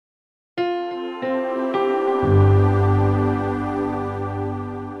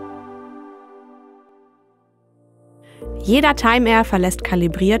Jeder timeair verlässt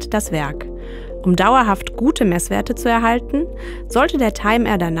kalibriert das Werk. Um dauerhaft gute Messwerte zu erhalten, sollte der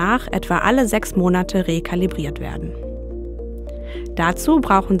timeair danach etwa alle 6 Monate rekalibriert werden. Dazu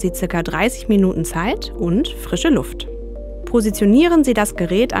brauchen Sie ca. 30 Minuten Zeit und frische Luft. Positionieren Sie das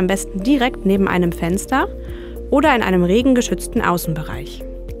Gerät am besten direkt neben einem Fenster oder in einem regengeschützten Außenbereich.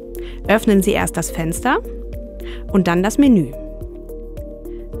 Öffnen Sie erst das Fenster und dann das Menü.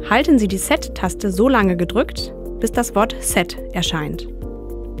 Halten Sie die Set-Taste so lange gedrückt, bis das Wort Set erscheint.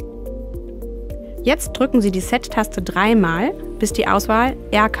 Jetzt drücken Sie die Set-Taste 3-mal, bis die Auswahl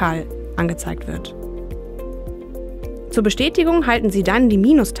Erkal angezeigt wird. Zur Bestätigung halten Sie dann die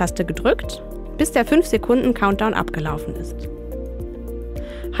Minus-Taste gedrückt, bis der 5-Sekunden-Countdown abgelaufen ist.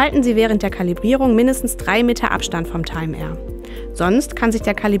 Halten Sie während der Kalibrierung mindestens 3 Meter Abstand vom timeair. Sonst kann sich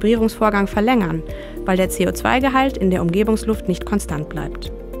der Kalibrierungsvorgang verlängern, weil der CO2-Gehalt in der Umgebungsluft nicht konstant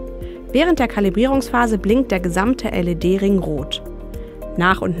bleibt. Während der Kalibrierungsphase blinkt der gesamte LED-Ring rot.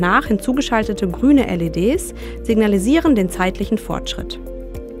 Nach und nach hinzugeschaltete grüne LEDs signalisieren den zeitlichen Fortschritt.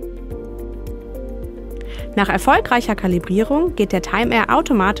 Nach erfolgreicher Kalibrierung geht der timeair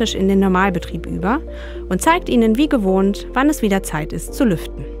automatisch in den Normalbetrieb über und zeigt Ihnen wie gewohnt, wann es wieder Zeit ist zu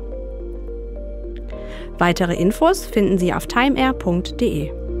lüften. Weitere Infos finden Sie auf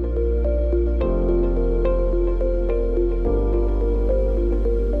timeair.de.